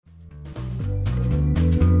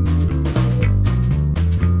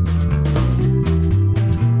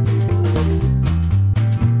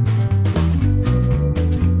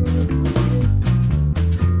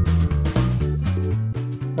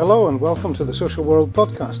Hello and welcome to the Social World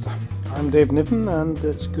Podcast. I'm Dave Niven and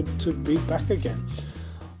it's good to be back again.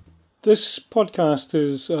 This podcast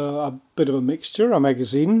is a bit of a mixture, a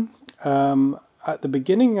magazine. At the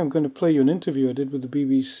beginning I'm going to play you an interview I did with the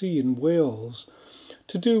BBC in Wales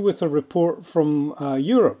to do with a report from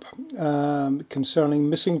Europe concerning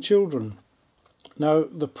missing children. Now,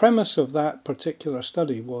 the premise of that particular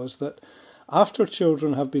study was that after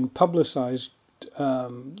children have been publicised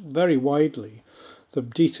very widely, the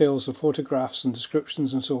details of photographs and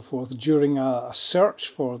descriptions and so forth during a search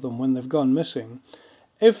for them when they've gone missing,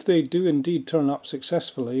 if they do indeed turn up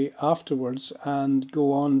successfully afterwards and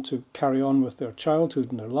go on to carry on with their childhood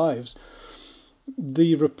and their lives,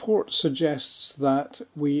 the report suggests that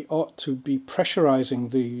we ought to be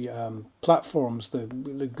pressurising the platforms, the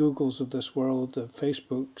Googles of this world, the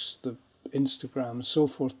Facebooks, the Instagrams, so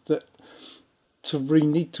forth, that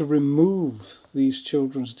need to remove these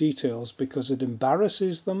children's details because it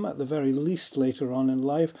embarrasses them at the very least later on in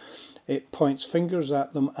life. It points fingers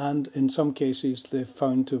at them, and in some cases they've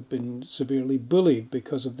found to have been severely bullied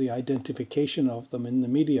because of the identification of them in the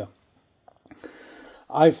media.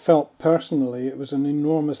 I felt personally it was an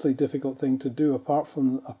enormously difficult thing to do, apart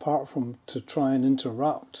from to try and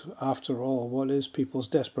interrupt, after all, what is people's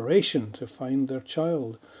desperation to find their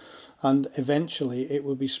child. And eventually it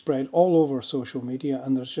will be spread all over social media,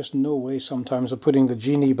 and there's just no way sometimes of putting the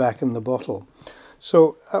genie back in the bottle.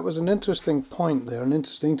 So that was an interesting point there, an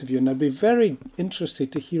interesting interview, and I'd be very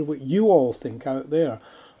interested to hear what you all think out there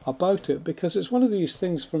about it, because it's one of these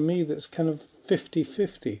things for me that's kind of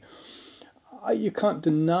 50-50. You can't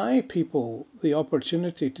deny people the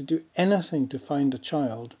opportunity to do anything to find a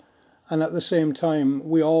child. And at the same time,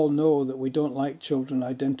 we all know that we don't like children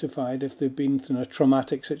identified if they've been through a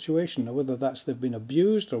traumatic situation, whether that's they've been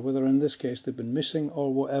abused or whether in this case they've been missing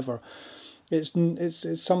or whatever.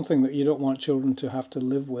 It's something that you don't want children to have to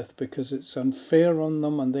live with because it's unfair on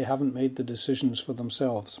them and they haven't made the decisions for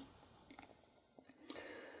themselves.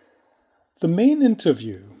 The main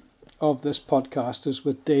interview of this podcast is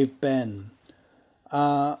with Dave Benn.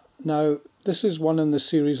 Now, this is one in the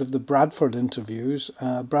series of the Bradford interviews,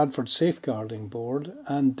 Bradford Safeguarding Board,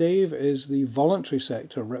 and Dave is the voluntary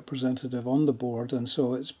sector representative on the board, and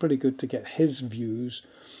so it's pretty good to get his views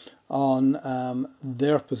on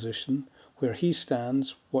their position, where he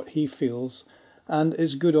stands, what he feels, and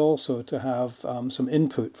it's good also to have some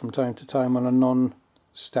input from time to time on a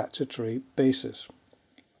non-statutory basis.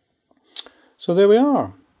 So there we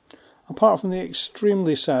are. Apart from the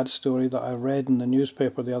extremely sad story that I read in the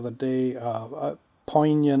newspaper the other day,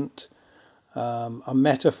 poignant, a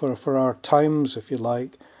metaphor for our times, if you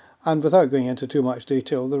like, and without going into too much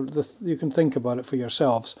detail, you can think about it for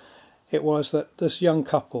yourselves. It was that this young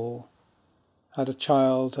couple had a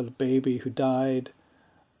child, had a baby who died,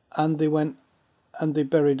 and they went and they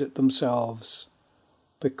buried it themselves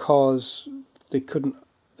because they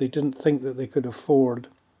didn't think that they could afford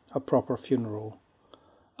a proper funeral.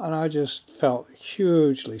 And I just felt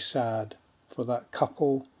hugely sad for that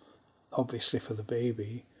couple, obviously for the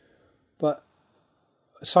baby, but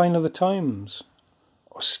a sign of the times,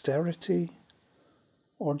 austerity,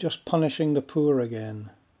 or just punishing the poor again.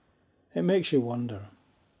 It makes you wonder.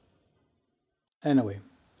 Anyway,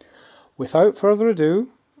 without further ado,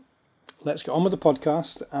 let's get on with the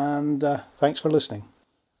podcast, and thanks for listening.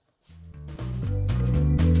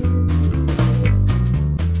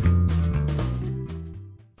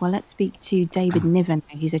 Well, let's speak to David Niven,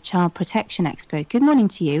 who's a child protection expert. Good morning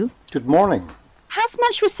to you. Good morning. Has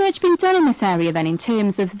much research been done in this area then, in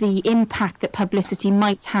terms of the impact that publicity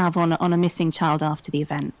might have on a missing child after the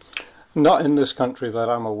event? Not in this country that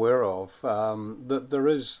I'm aware of.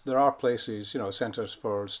 There are places, centres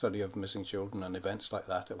for study of missing children and events like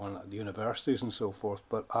that at the universities and so forth,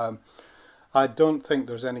 but I don't think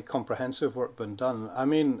there's any comprehensive work been done. I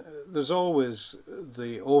mean, there's always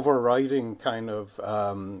the overriding kind of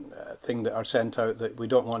thing that are sent out that we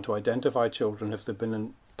don't want to identify children if they've been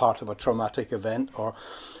in part of a traumatic event or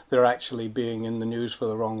they're actually being in the news for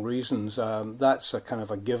the wrong reasons. That's a kind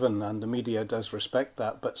of a given, and the media does respect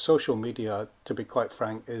that. But social media, to be quite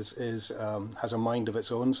frank, has a mind of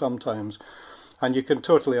its own sometimes. And you can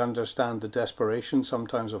totally understand the desperation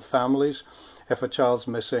sometimes of families. If a child's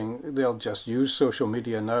missing, they'll just use social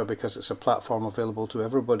media now because it's a platform available to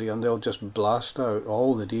everybody, and they'll just blast out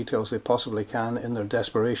all the details they possibly can in their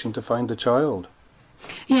desperation to find the child.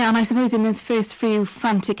 Yeah, and I suppose in those first few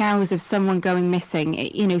frantic hours of someone going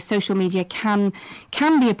missing, social media can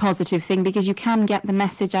be a positive thing, because you can get the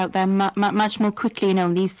message out there much more quickly.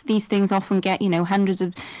 These things often get hundreds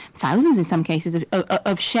of thousands in some cases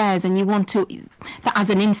of shares, and you want to, that as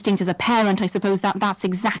an instinct as a parent, I suppose that's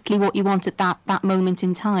exactly what you want at that moment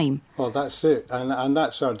in time. Well, that's it, and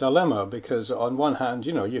that's our dilemma, because on one hand,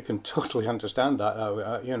 you can totally understand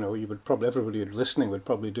that. You would probably, everybody listening would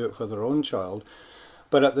probably do it for their own child.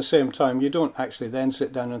 But at the same time, you don't actually then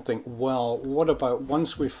sit down and think, well, what about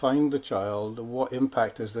once we find the child, what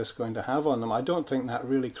impact is this going to have on them? I don't think that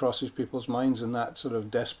really crosses people's minds in that sort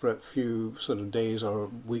of desperate few sort of days or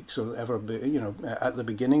weeks or ever, at the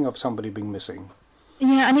beginning of somebody being missing.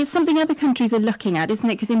 Yeah, and it's something other countries are looking at, isn't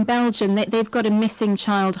it? Because in Belgium, they've got a missing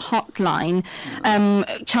child hotline,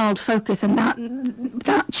 Child Focus, and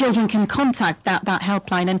that children can contact that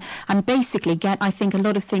helpline and basically get, I think, a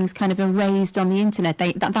lot of things kind of erased on the internet.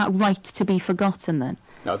 That right to be forgotten then.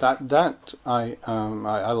 Now that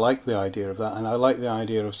I like the idea of that, and I like the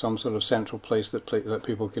idea of some sort of central place that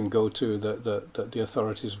people can go to, that the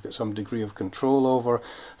authorities have got some degree of control over,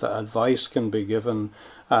 that advice can be given.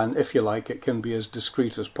 And if you like, it can be as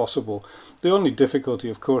discreet as possible. The only difficulty,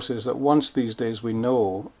 of course, is that once these days we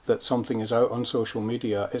know that something is out on social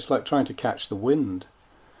media, it's like trying to catch the wind.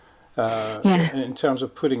 In terms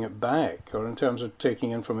of putting it back, or in terms of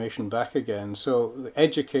taking information back again. So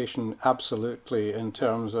education, absolutely, in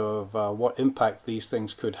terms of what impact these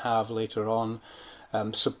things could have later on.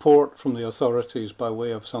 Support from the authorities by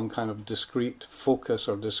way of some kind of discrete focus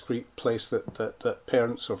or discrete place that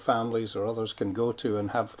parents or families or others can go to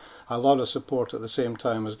and have a lot of support at the same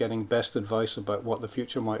time as getting best advice about what the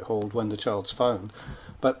future might hold when the child's found.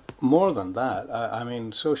 But more than that,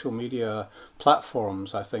 social media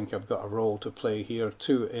platforms, I think, have got a role to play here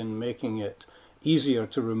too in making it easier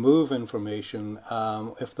to remove information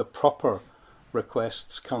if the proper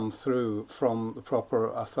requests come through from the proper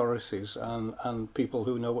authorities and people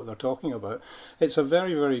who know what they're talking about. It's a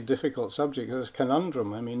very, very difficult subject. It's a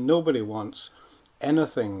conundrum. Nobody wants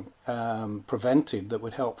anything prevented that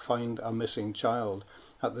would help find a missing child.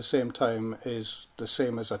 At the same time, is the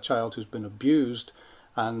same as a child who's been abused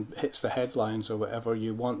and hits the headlines or whatever.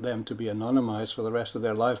 You want them to be anonymised for the rest of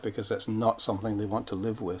their life, because that's not something they want to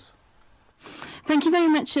live with. Thank you very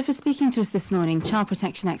much for speaking to us this morning, child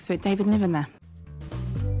protection expert David Niven there.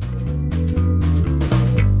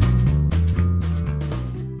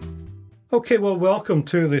 Okay, well, welcome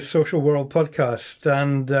to the Social World podcast,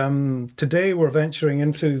 and today we're venturing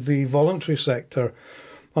into the voluntary sector.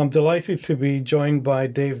 I'm delighted to be joined by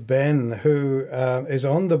Dave Benn, who is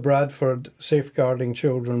on the Bradford Safeguarding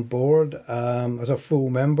Children Board as a full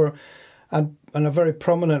member, and a very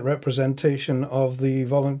prominent representation of the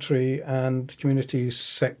voluntary and community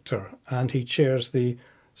sector, and he chairs the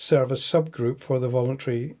service subgroup for the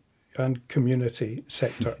voluntary and community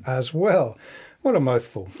sector as well. What a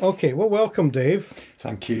mouthful. Okay, well, welcome, Dave.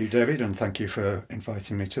 Thank you, David, and thank you for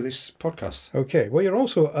inviting me to this podcast. Okay, well, you're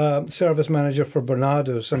also a service manager for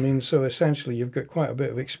Barnardo's. So essentially you've got quite a bit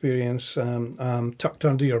of experience tucked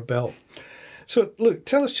under your belt. So, look,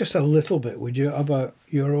 tell us just a little bit, would you, about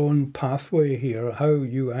your own pathway here, how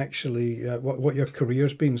you actually, what your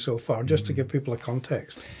career's been so far, just to give people a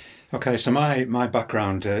context. Okay, so my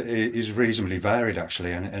background is reasonably varied,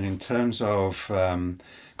 actually, and in terms of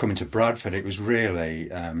coming to Bradford, it was really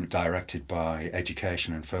directed by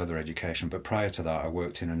education and further education, but prior to that I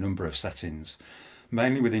worked in a number of settings,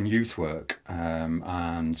 mainly within youth work, and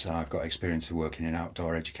I've got experience of working in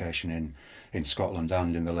outdoor education in Scotland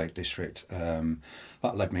and in the Lake District.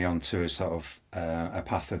 That led me on to a sort of a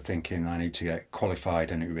path of thinking I need to get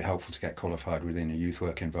qualified, and it would be helpful to get qualified within a youth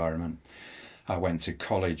work environment. I went to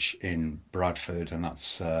college in Bradford, and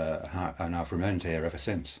and I've remained here ever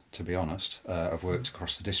since, to be honest. I've worked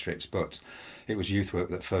across the districts, but it was youth work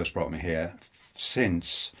that first brought me here.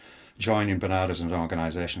 Since joining Barnardo's and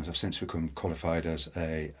organisations, I've since become qualified as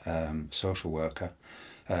a social worker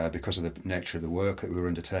because of the nature of the work that we were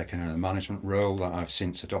undertaking and the management role that I've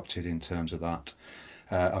since adopted in terms of that.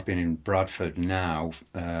 I've been in Bradford now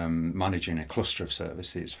managing a cluster of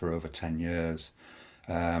services for over 10 years.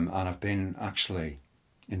 And I've been actually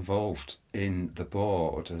involved in the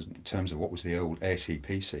board in terms of what was the old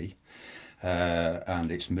ACPC,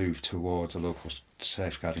 and it's moved towards a local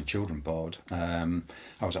Safeguarding Children board. I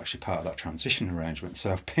was actually part of that transition arrangement,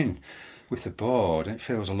 so I've been with the board, and it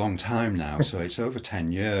feels a long time now, so it's over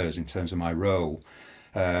 10 years in terms of my role.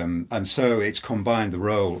 And so it's combined the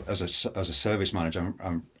role as a service manager.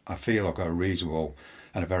 I feel I've got a reasonable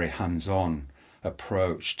and a very hands-on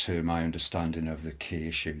approach to my understanding of the key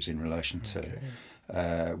issues in relation to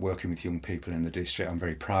working with young people in the district. I'm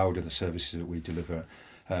very proud of the services that we deliver,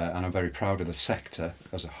 and I'm very proud of the sector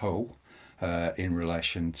as a whole in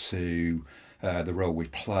relation to the role we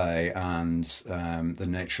play and the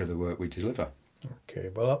nature of the work we deliver. Okay,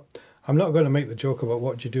 well, I'm not going to make the joke about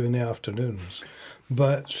what you do in the afternoons,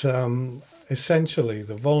 but essentially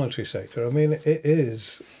the voluntary sector, I mean, it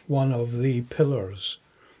is one of the pillars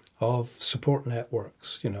of support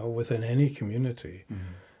networks, within any community.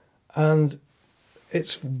 And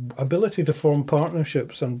its ability to form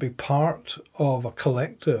partnerships and be part of a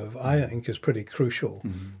collective, I think, is pretty crucial.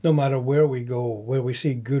 No matter where we go, where we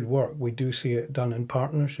see good work, we do see it done in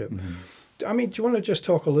partnership. I mean, do you want to just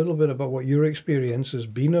talk a little bit about what your experience has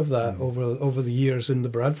been of that over the years in the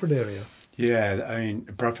Bradford area? Yeah, I mean,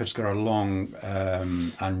 Bradford's got a long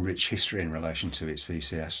and rich history in relation to its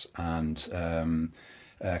VCS and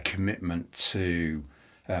commitment to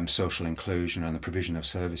social inclusion and the provision of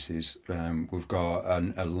services. We've got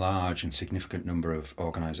a large and significant number of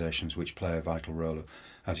organisations which play a vital role,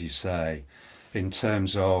 as you say, in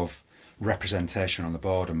terms of representation on the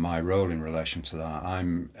board and my role in relation to that.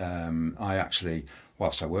 I actually,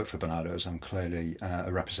 whilst I work for Barnardo's, I'm clearly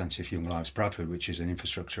a representative of Young Lives Bradford, which is an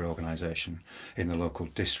infrastructure organisation in the local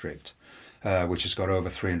district, which has got over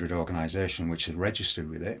 300 organisations which are registered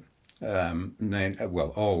with it.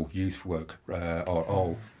 All youth work or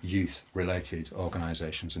all youth-related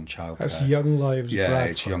organisations and childcare. That's Young Lives Bradford. Yeah,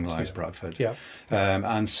 it's Young Lives Bradford. Yeah.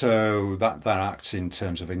 And so that acts in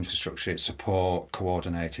terms of infrastructure, it's support,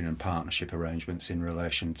 coordinating and partnership arrangements in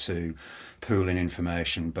relation to pooling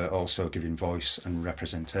information, but also giving voice and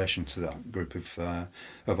representation to that group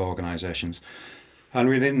of organisations. And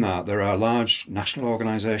within that, there are large national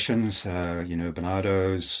organisations,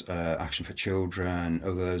 Barnardo's, Action for Children,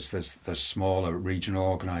 others. There's smaller regional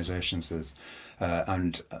organisations,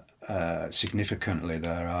 and significantly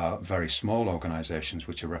there are very small organisations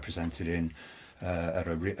which are represented in at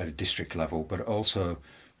a district level, but also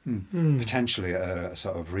potentially at a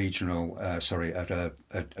sort of regional, at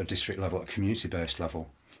a district level, a community-based level.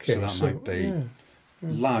 Okay, so that might be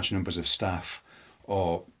large numbers of staff,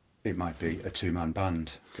 or it might be a two-man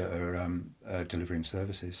band that are delivering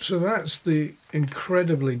services. So that's the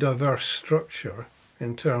incredibly diverse structure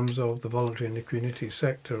in terms of the voluntary and the community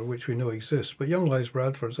sector, which we know exists. But Young Lives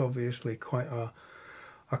Bradford is obviously quite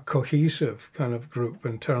a cohesive kind of group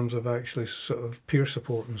in terms of actually sort of peer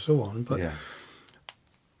support and so on. But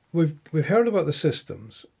we've heard about the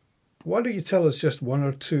systems. Why don't you tell us just one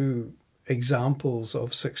or two examples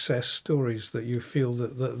of success stories that you feel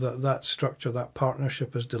that structure, that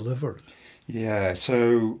partnership has delivered? Yeah,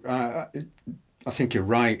 so I think you're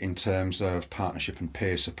right in terms of partnership and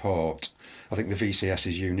peer support. I think the VCS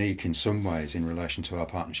is unique in some ways in relation to our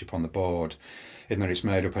partnership on the board, in that it's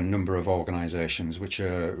made up a number of organisations which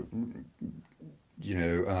are,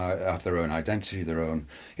 have their own identity, their own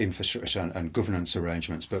infrastructure and governance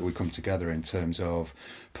arrangements, but we come together in terms of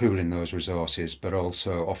pooling those resources, but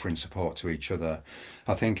also offering support to each other.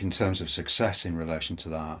 I think in terms of success in relation to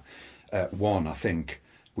that, I think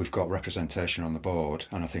we've got representation on the board,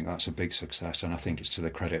 and I think that's a big success, and I think it's to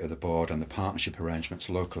the credit of the board and the partnership arrangements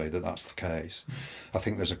locally that that's the case. I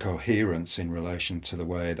think there's a coherence in relation to the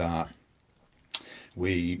way that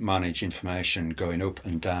we manage information going up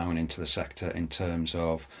and down into the sector in terms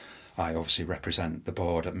of, I obviously represent the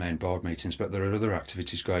board at main board meetings, but there are other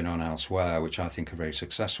activities going on elsewhere which I think are very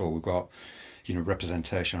successful. We've got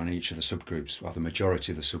representation on each of the subgroups, well, the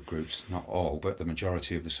majority of the subgroups, not all, but the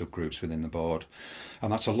majority of the subgroups within the board.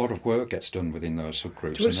 And that's a lot of work gets done within those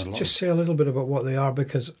subgroups. Do you just say a little bit about what they are?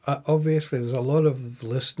 Because obviously there's a lot of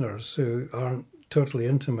listeners who aren't totally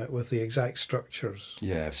intimate with the exact structures.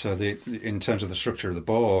 Yeah, so in terms of the structure of the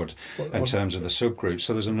board, in terms of the subgroups,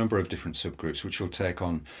 so there's a number of different subgroups which will take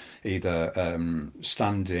on either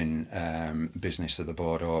standing business of the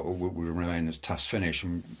board or will remain as task finish.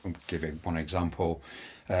 And I'll give you one example,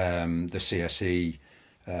 the CSE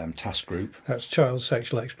task group. That's child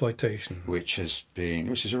sexual exploitation. Which is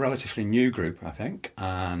a relatively new group, I think,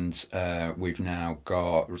 and we've now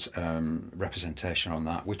got representation on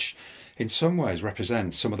that, which in some ways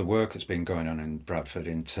represents some of the work that's been going on in Bradford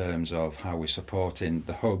in terms of how we're supporting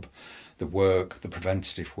the hub, the work, the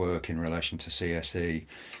preventative work in relation to CSE.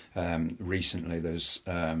 Recently there's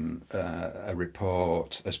a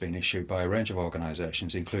report has been issued by a range of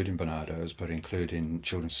organisations, including Barnardo's, but including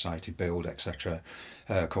Children's Society, Build, etc.,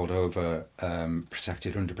 called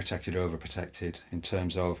Protected, Underprotected, Overprotected, in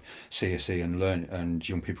terms of CSE and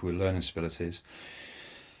young people with learning disabilities.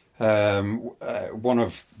 One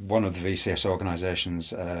of the VCS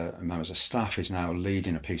organisations, members of staff, is now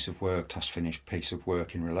leading a piece of work, task-finished piece of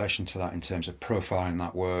work in relation to that in terms of profiling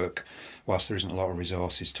that work. Whilst there isn't a lot of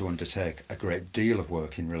resources to undertake a great deal of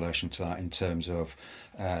work in relation to that in terms of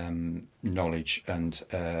knowledge and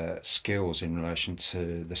skills in relation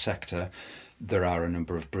to the sector, there are a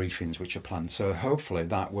number of briefings which are planned. So hopefully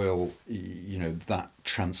that will, that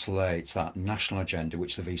translates that national agenda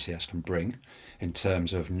which the VCS can bring in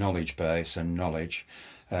terms of knowledge base and knowledge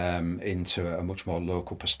into a much more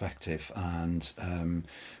local perspective, and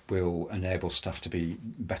will enable staff to be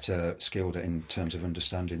better skilled in terms of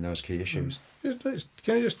understanding those key issues. Can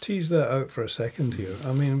I just tease that out for a second here?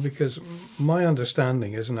 I mean, because my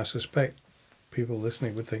understanding is, and I suspect people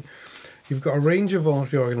listening would think, you've got a range of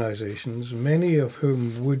voluntary organisations, many of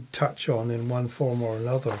whom would touch on in one form or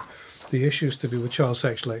another the issues to do with child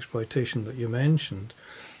sexual exploitation that you mentioned,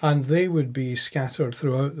 and they would be scattered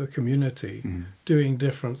throughout the community doing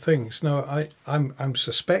different things. Now, I'm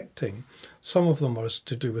suspecting some of them are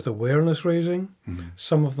to do with awareness raising,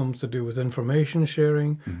 some of them to do with information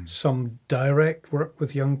sharing, some direct work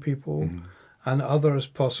with young people, and others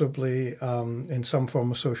possibly in some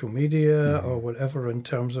form of social media or whatever in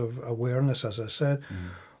terms of awareness, as I said.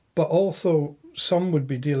 But also some would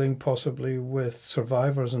be dealing possibly with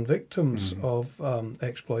survivors and victims of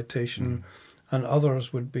exploitation, and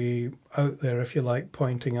others would be out there, if you like,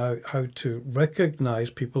 pointing out how to recognise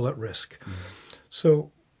people at risk. So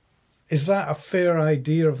is that a fair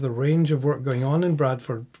idea of the range of work going on in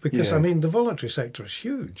Bradford? Because, I mean, the voluntary sector is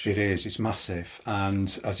huge. It is, it's massive.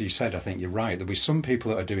 And as you said, I think you're right. There'll be some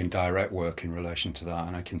people that are doing direct work in relation to that.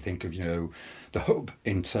 And I can think of, the hub,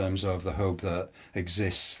 in terms of the hub that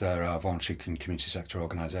exists. There are voluntary and community sector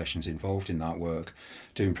organisations involved in that work,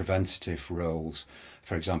 doing preventative roles.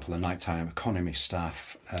 For example, the nighttime economy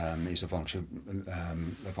staff is a voluntary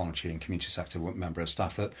and community sector member of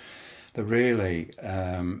staff that really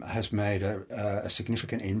has made a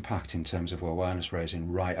significant impact in terms of awareness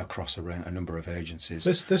raising right across a number of agencies.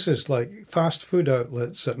 This is like fast food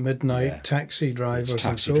outlets at midnight, taxi drivers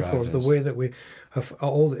and so forth, the way that we have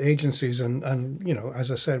all the agencies and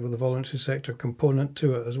as I said, with the voluntary sector component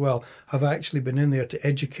to it as well, have actually been in there to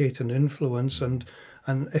educate and influence and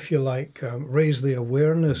if you like, raise the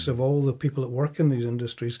awareness of all the people that work in these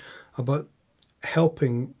industries about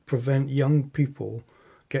helping prevent young people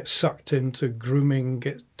get sucked into grooming,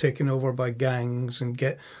 get taken over by gangs, and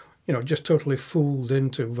get, just totally fooled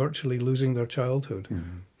into virtually losing their childhood.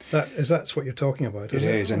 That's what you're talking about, isn't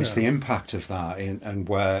it? It is, and it's the impact of that, and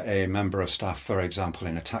where a member of staff, for example,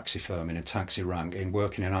 in a taxi firm, in a taxi rank, in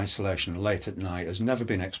working in isolation late at night, has never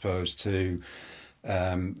been exposed to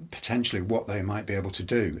potentially what they might be able to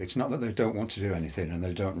do. It's not that they don't want to do anything and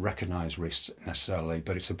they don't recognise risks necessarily,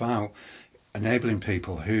 but it's about enabling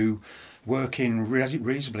people who work in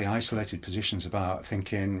reasonably isolated positions about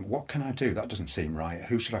thinking, what can I do? That doesn't seem right.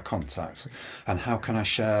 Who should I contact? And how can I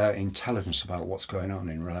share intelligence about what's going on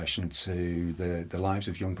in relation to the lives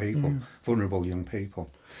of young people, vulnerable young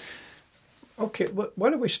people? Okay, well,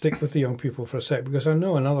 why don't we stick with the young people for a sec? Because I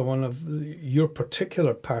know another one of your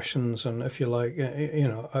particular passions, and if you like,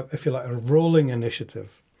 a rolling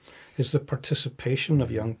initiative, is the participation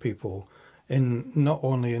of young people in not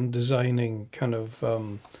only in designing kind of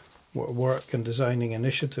work and designing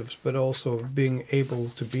initiatives, but also being able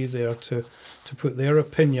to be there to put their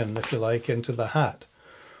opinion, if you like, into the hat.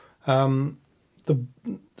 The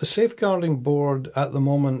Safeguarding Board at the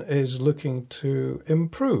moment is looking to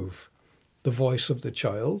improve the voice of the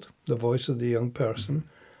child, the voice of the young person.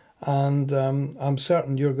 And I'm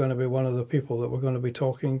certain you're going to be one of the people that we're going to be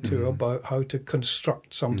talking to about how to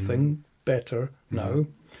construct something better now.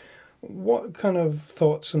 What kind of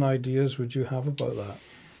thoughts and ideas would you have about that?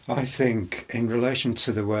 I think in relation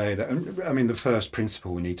to the way that, the first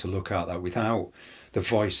principle we need to look at that without the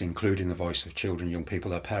voice, including the voice of children, young people,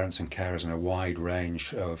 their parents and carers, and a wide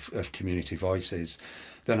range of community voices,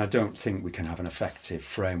 then I don't think we can have an effective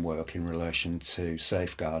framework in relation to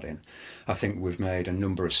safeguarding. I think we've made a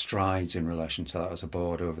number of strides in relation to that as a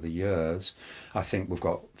board over the years. I think we've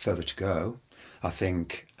got further to go. I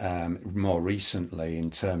think more recently, in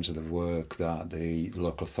terms of the work that the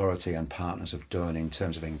local authority and partners have done in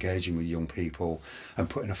terms of engaging with young people and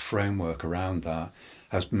putting a framework around that,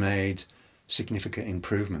 has made significant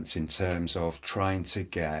improvements in terms of trying to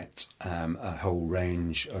get a whole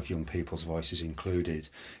range of young people's voices included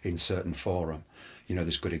in certain forum.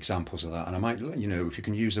 there's good examples of that. And I might, if you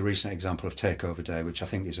can use the recent example of Takeover Day, which I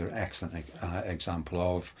think is an excellent example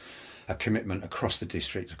of a commitment across the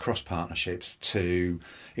district, across partnerships, to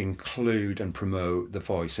include and promote the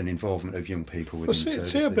voice and involvement of young people within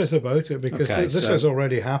services. Say a bit about it, because this has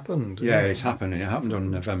already happened. Yeah, it's happened. It happened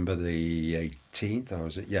on November the 18th, or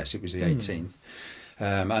was it? Yes, it was the 18th.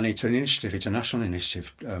 And it's an initiative, it's a national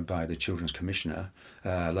initiative by the Children's Commissioner,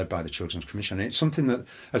 led by the Children's Commission. And it's something that,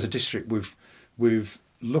 as a district, we've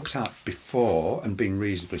looked at before and been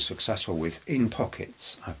reasonably successful with in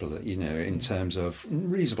pockets, I believe, in terms of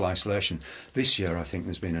reasonable isolation. This year, I think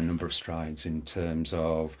there's been a number of strides in terms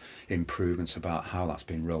of improvements about how that's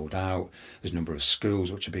been rolled out. There's a number of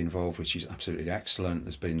schools which have been involved, which is absolutely excellent.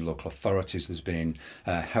 There's been local authorities, there's been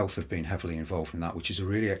health have been heavily involved in that, which is a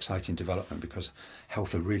really exciting development, because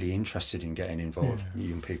health are really interested in getting involved,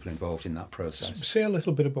 young people involved in that process. Say a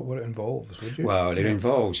little bit about what it involves, would you? Well, it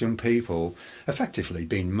involves young people effectively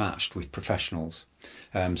being matched with professionals.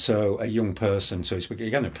 So a young person, so it's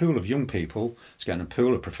again a pool of young people, it's again a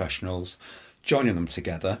pool of professionals, joining them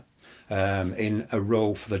together in a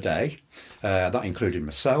role for the day. That included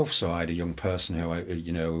myself, so I had a young person who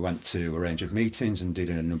we went to a range of meetings and did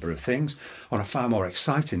a number of things. On a far more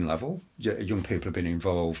exciting level, young people have been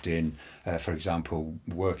involved in, for example,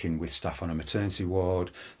 working with staff on a maternity ward.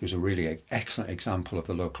 There was a really excellent example of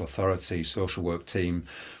the local authority social work team,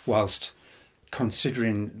 whilst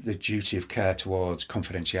considering the duty of care towards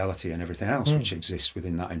confidentiality and everything else which exists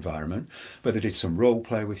within that environment. But they did some role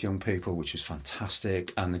play with young people, which was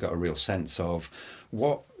fantastic, and they got a real sense of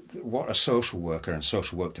what a social worker and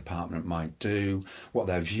social work department might do, what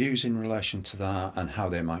their views in relation to that, and how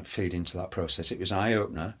they might feed into that process. It was an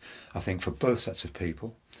eye-opener, I think, for both sets of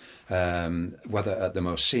people. Whether at the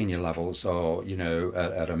most senior levels or,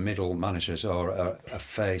 at a middle managers or a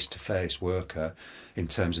face-to-face worker, in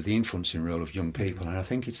terms of the influencing role of young people. And I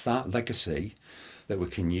think it's that legacy that we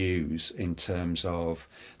can use in terms of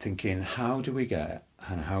thinking, how do we get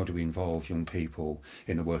and how do we involve young people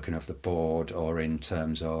in the working of the board, or in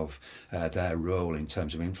terms of their role in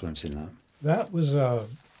terms of influencing that. That was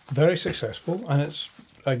very successful, and it's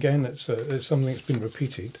something that's been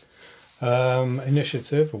repeated.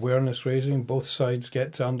 Initiative, awareness raising, both sides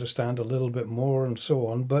get to understand a little bit more and so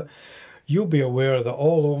on. But you'll be aware that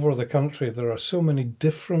all over the country there are so many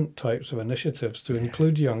different types of initiatives to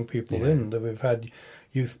include young people in. That we've had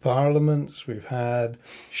youth parliaments, we've had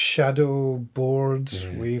shadow boards,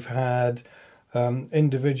 we've had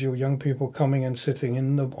individual young people coming and sitting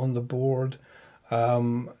on the board.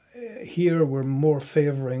 Here we're more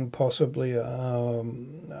favouring possibly a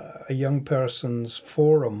young person's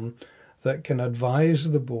forum that can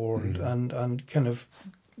advise the board and kind of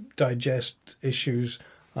digest issues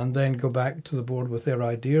and then go back to the board with their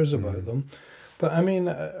ideas about them. But I mean,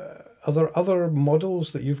 are there other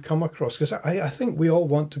models that you've come across? Because I think we all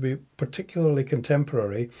want to be particularly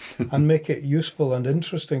contemporary and make it useful and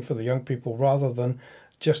interesting for the young people, rather than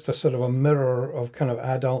just a sort of a mirror of kind of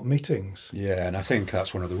adult meetings. Yeah, and I think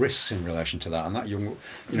that's one of the risks in relation to that. And that young,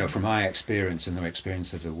 from my experience and the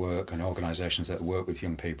experience of the work and organisations that work with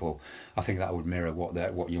young people, I think that would mirror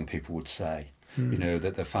what young people would say.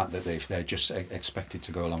 That the fact that if they're just expected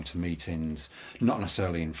to go along to meetings, not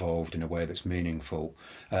necessarily involved in a way that's meaningful,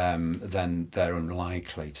 then they're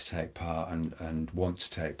unlikely to take part and want to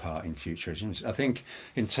take part in future. I think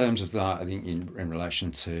in terms of that, I think in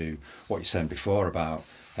relation to what you're saying before about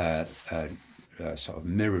sort of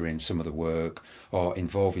mirroring some of the work or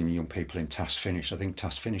involving young people in task finish. I think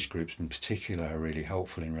task finish groups in particular are really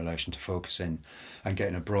helpful in relation to focusing and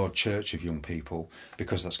getting a broad church of young people,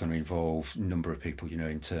 because that's going to involve a number of people,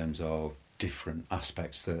 in terms of different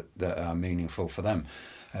aspects that are meaningful for them.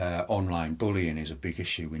 Online bullying is a big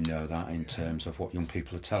issue. We know that in terms of what young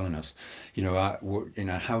people are telling us.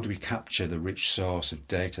 How do we capture the rich source of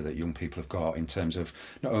data that young people have got in terms of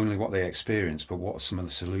not only what they experience, but what some of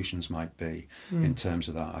the solutions might be in terms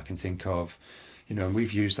of that. I can think of, and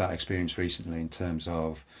we've used that experience recently in terms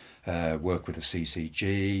of work with the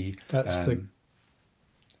CCG. That's the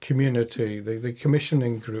community, the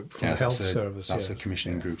commissioning group from the health service. That's the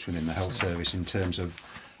commissioning groups within the health service in terms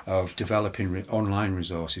of developing online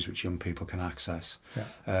resources which young people can access.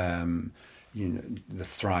 The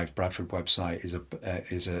Thrive Bradford website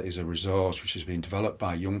is a resource which has been developed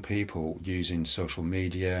by young people using social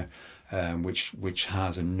media, which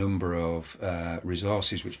has a number of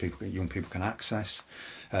resources which young people can access,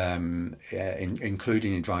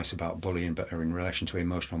 including advice about bullying, but in relation to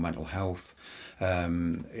emotional mental health.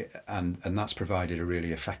 And that's provided a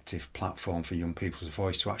really effective platform for young people's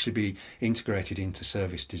voice to actually be integrated into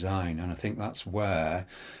service design. And I think that's where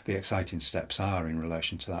the exciting steps are in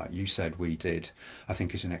relation to that. You said we did, I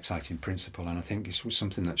think is an exciting principle, and I think it's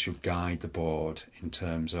something that should guide the board in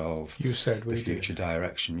terms of you said we the future did.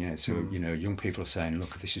 direction. Yeah, so young people are saying,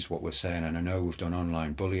 look, this is what we're saying, and I know we've done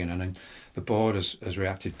online bullying, and then the board has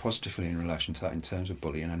reacted positively in relation to that in terms of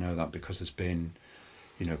bullying. I know that because there's been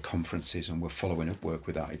conferences, and we're following up work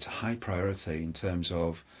with that. It's a high priority in terms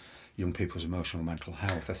of young people's emotional mental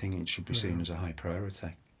health. I think it should be seen as a high priority.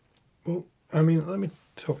 Well, I mean, let me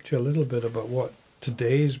talk to you a little bit about what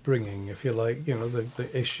today's bringing, if you like, the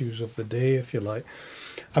issues of the day, if you like.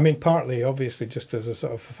 I mean, partly, obviously, just as a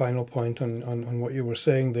sort of final point on what you were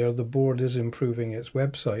saying there, the board is improving its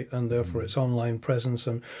website and therefore its online presence,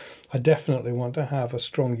 and I definitely want to have a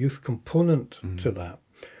strong youth component to that.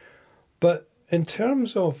 But in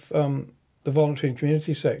terms of the voluntary and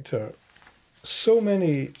community sector, so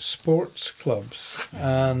many sports clubs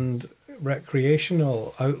and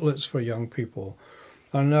recreational outlets for young people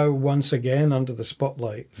are now once again under the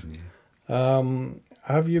spotlight.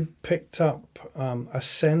 Have you picked up a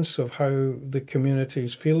sense of how the community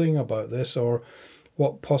is feeling about this, or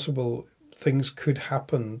what possible things could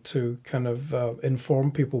happen to kind of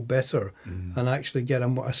inform people better and actually get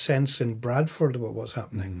a sense in Bradford about what's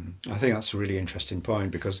happening? I think that's a really interesting point,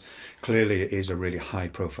 because clearly it is a really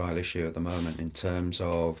high-profile issue at the moment in terms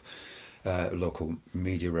of local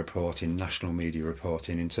media reporting, national media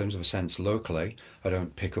reporting. In terms of a sense locally, I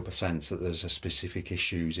don't pick up a sense that there's a specific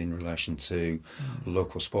issues in relation to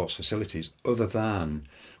local sports facilities, other than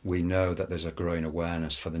we know that there's a growing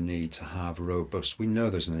awareness for the need to have we know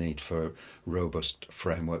there's a need for robust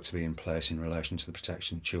framework to be in place in relation to the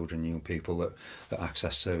protection of children and young people that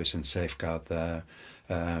access service and safeguard their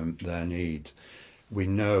needs. We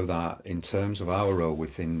know that in terms of our role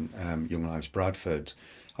within Young Lives Bradford,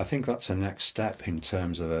 I think that's a next step in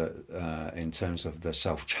terms of the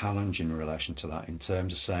self-challenge in relation to that, in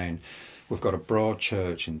terms of saying we've got a broad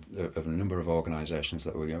church of a number of organisations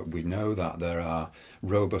that we know that there are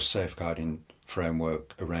robust safeguarding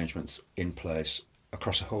framework arrangements in place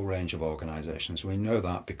across a whole range of organisations. We know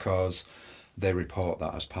that because they report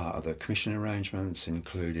that as part of the commission arrangements,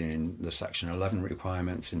 including the Section 11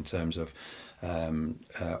 requirements in terms of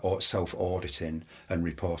self-auditing and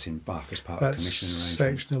reporting back as part of the commission arrangements.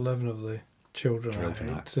 Section 11 of the Children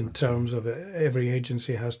Act, in terms of it, every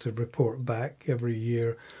agency has to report back every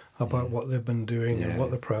year about what they've been doing and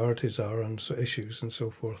what the priorities are and issues and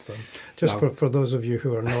so forth. Just now, for those of you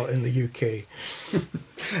who are not in the UK.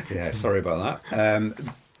 Yeah, sorry about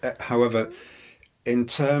that. However, in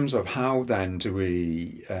terms of how then do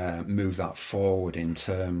we move that forward in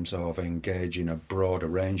terms of engaging a broader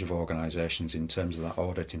range of organisations in terms of that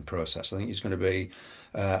auditing process, I think it's going to be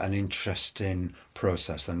an interesting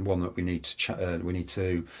process, and one that we need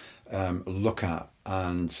to look at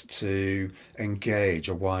and to engage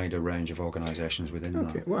a wider range of organisations within that.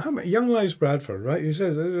 Okay, well, how many Young Lives Bradford, right? You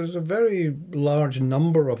said there's a very large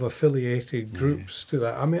number of affiliated groups to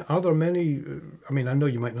that. I mean, are there many? I mean, I know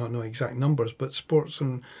you might not know exact numbers, but sports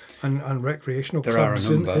and recreational clubs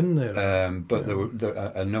in there. But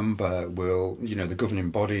a number will, the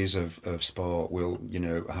governing bodies of sport will,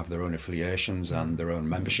 have their own affiliations and their own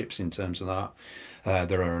memberships in terms of that.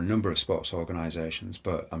 There are a number of sports organisations,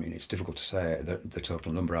 but I mean, it's difficult to say the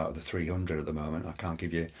total number out of the 300 at the moment. I can't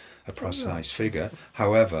give you a precise figure.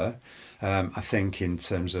 However, I think in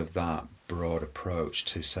terms of that broad approach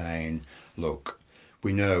to saying, look,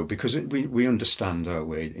 we know, because we understand, don't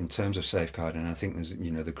we, in terms of safeguarding, I think there's,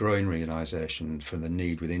 the growing realisation for the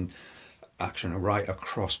need within action right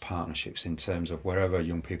across partnerships in terms of wherever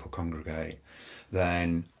young people congregate,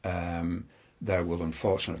 then there will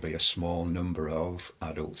unfortunately be a small number of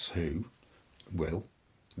adults who will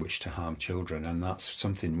wish to harm children, and that's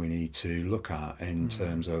something we need to look at in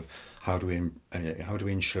terms of how do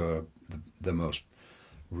we ensure the most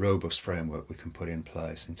robust framework we can put in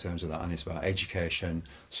place in terms of that. And it's about education,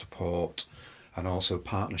 support, and also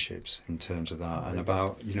partnerships in terms of that, and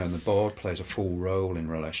about, and the board plays a full role in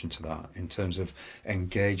relation to that in terms of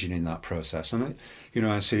engaging in that process. And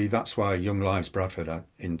I see that's why Young Lives Bradford,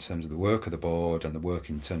 in terms of the work of the board and the work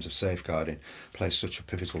in terms of safeguarding, plays such a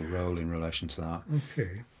pivotal role in relation to that.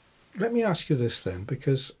 Okay, let me ask you this then,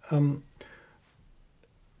 because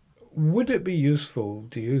would it be useful,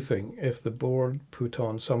 do you think, if the board put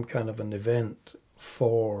on some kind of an event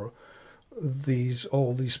for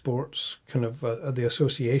all these sports kind of the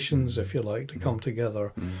associations, if you like, to come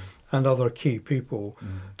together, and other key people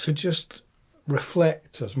to just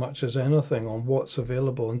reflect as much as anything on what's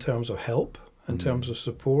available in terms of help, in terms of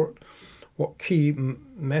support, what key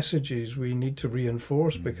messages we need to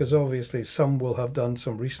reinforce, because obviously some will have done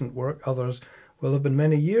some recent work, others will have been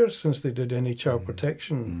many years since they did any child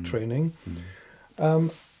protection training.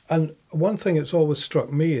 And one thing that's always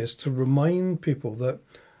struck me is to remind people that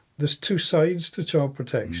there's two sides to child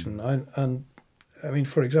protection. And I mean,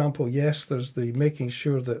 for example, yes, there's the making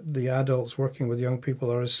sure that the adults working with young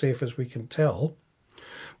people are as safe as we can tell.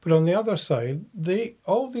 But on the other side,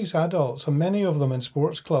 all these adults, and many of them in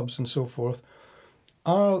sports clubs and so forth,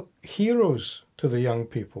 are heroes to the young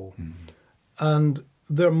people. And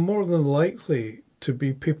they're more than likely to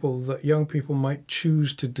be people that young people might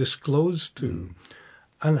choose to disclose to.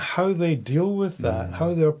 And how they deal with that,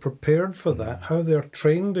 how they're prepared for that, how they're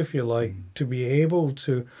trained, if you like, to be able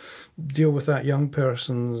to deal with that young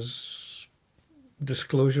person's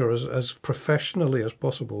disclosure as professionally as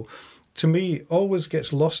possible, to me, always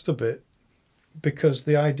gets lost a bit, because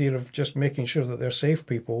the idea of just making sure that they're safe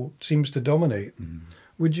people seems to dominate.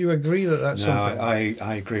 Would you agree that that's something? No,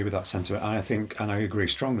 I agree with that sentiment, and I agree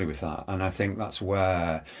strongly with that. And I think that's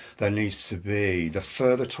where there needs to be the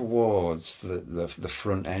further towards the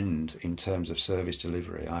front end in terms of service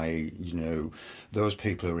delivery. Those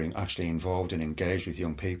people who are actually involved and engaged with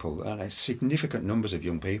young people, and significant numbers of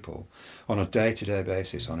young people on a day-to-day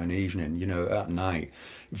basis, on an evening, at night,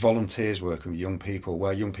 volunteers working with young people,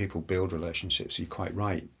 where young people build relationships. You're quite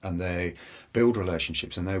right, and they build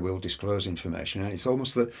relationships, and they will disclose information. And it's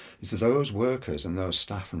almost that it's those workers and those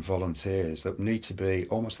staff and volunteers that need to be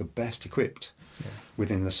almost the best equipped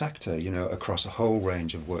within the sector, across a whole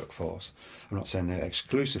range of workforce. I'm not saying they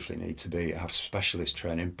exclusively need to have specialist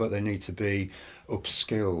training, but they need to be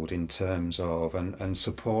upskilled in terms of and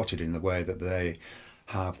supported in the way that they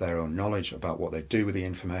have their own knowledge about what they do with the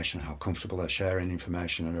information, how comfortable they're sharing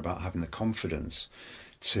information, and about having the confidence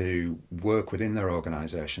to work within their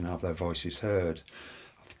organisation, have their voices heard.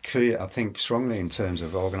 I think strongly in terms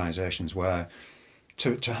of organisations where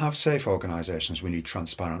to have safe organisations, we need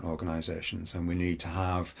transparent organisations, and we need to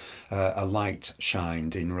have a light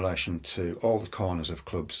shined in relation to all the corners of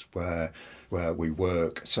clubs where we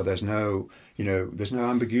work. So there's no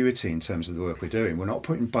ambiguity in terms of the work we're doing. We're not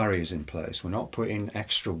putting barriers in place. We're not putting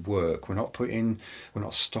extra work. We're not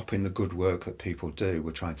stopping the good work that people do.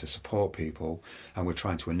 We're trying to support people, and we're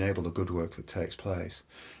trying to enable the good work that takes place.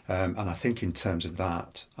 And I think in terms of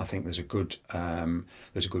that, I think there's a good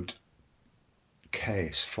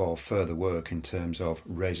case for further work in terms of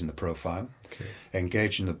raising the profile,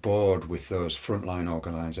 engaging the board with those frontline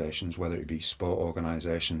organisations, whether it be sport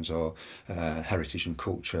organisations or heritage and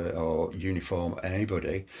culture or uniform, any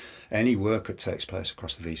work that takes place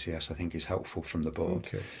across the VCS I think is helpful from the board.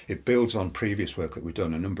 It builds on previous work that we've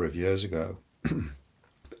done a number of years ago,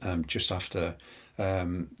 just after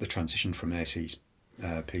the transition from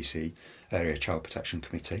PC, Area Child Protection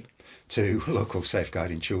Committee, to local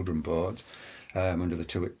safeguarding children boards. Under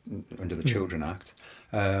the Children Act,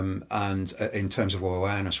 and in terms of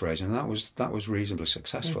awareness raising, that was reasonably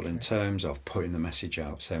successful in terms of putting the message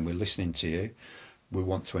out, saying we're listening to you, we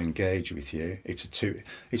want to engage with you.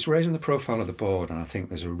 It's raising the profile of the board, and I think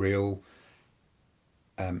there's a real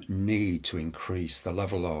need to increase the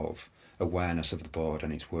level of awareness of the board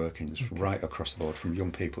and its workings right across the board, from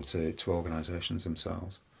young people to organisations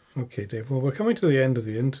themselves. Okay, Dave. Well, we're coming to the end of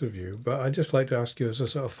the interview, but I'd just like to ask you as a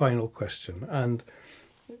sort of final question, and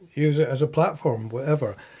use it as a platform,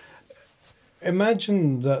 whatever.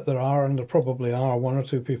 Imagine that there are, and there probably are, one or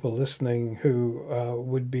two people listening who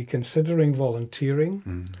would be considering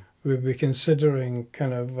volunteering, would be considering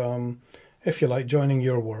kind of, if you like, joining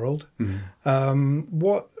your world.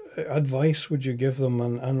 What advice would you give them,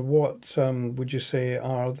 and what would you say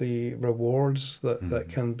are the rewards that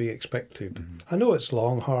can be expected? I know it's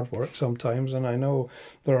long, hard work sometimes, and I know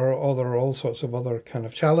there are all sorts of other kind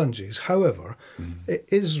of challenges. However, it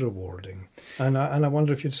is rewarding, and I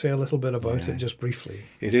wonder if you'd say a little bit about it just briefly.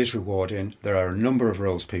 It is rewarding. There are a number of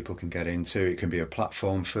roles people can get into. It can be a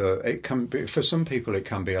platform for some people. It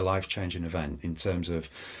can be a life-changing event in terms of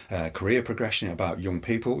career progression. About young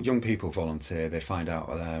people volunteer. They find out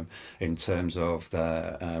in terms of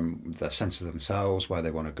their sense of themselves, where they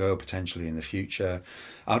want to go potentially in the future.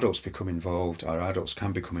 Adults become involved, or adults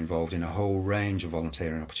can become involved in a whole range of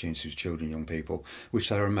volunteering opportunities with children and young people,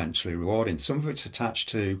 which are immensely rewarding. Some of it's attached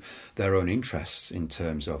to their own interests in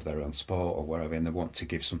terms of their own sport or wherever, and they want to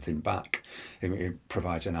give something back. It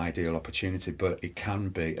provides an ideal opportunity, but it can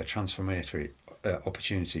be a transformatory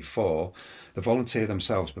opportunity for the volunteer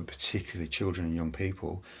themselves, but particularly children and young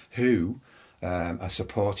people who are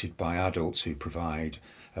supported by adults who provide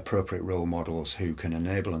appropriate role models, who can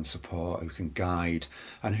enable and support, who can guide,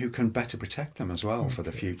 and who can better protect them as well for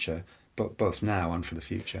the future, but both now and for the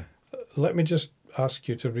future. Let me just ask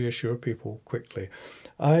you to reassure people quickly.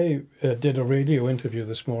 I did a radio interview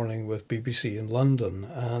this morning with BBC in London,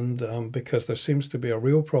 and because there seems to be a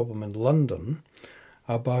real problem in London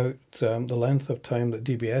about the length of time that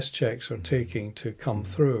DBS checks are taking to come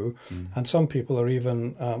through, and some people are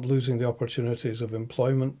even losing the opportunities of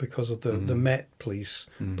employment because of the Met Police,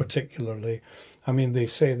 particularly. I mean, they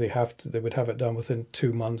say they would have it done within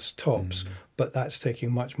 2 months tops, but that's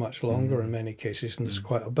taking much, much longer in many cases, and there's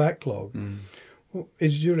quite a backlog.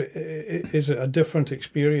 Is it a different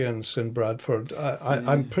experience in Bradford?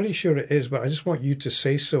 I'm pretty sure it is, but I just want you to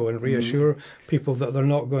say so and reassure people that they're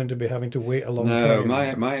not going to be having to wait a long time.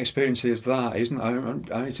 No, my experience is that isn't.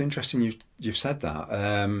 It's interesting you've said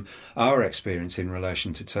that. Our experience in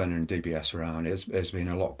relation to turning DBS around has been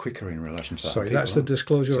a lot quicker in relation to that. Sorry, that's the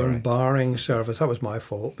disclosure and barring service. That was my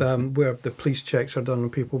fault. Where the police checks are done on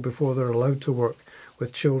people before they're allowed to work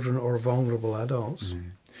with children or vulnerable adults.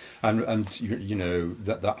 And you know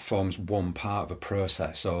that forms one part of a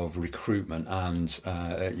process of recruitment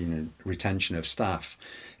and retention of staff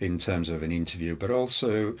in terms of an interview, but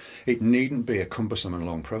also it needn't be a cumbersome and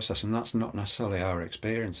long process, and that's not necessarily our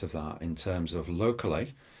experience of that in terms of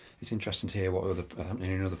locally. It's interesting to hear what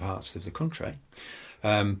happening in other parts of the country,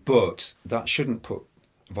 but that shouldn't put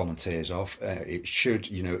volunteers off. It should,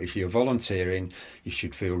 if you're volunteering, you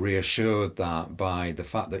should feel reassured that by the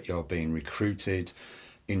fact that you're being recruited,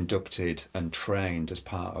 inducted and trained as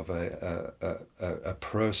part of a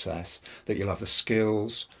process, that you'll have the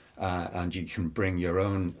skills and you can bring your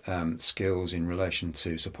own skills in relation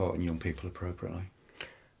to supporting young people appropriately.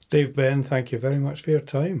 Dave Benn, thank you very much for your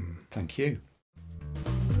time. Thank you.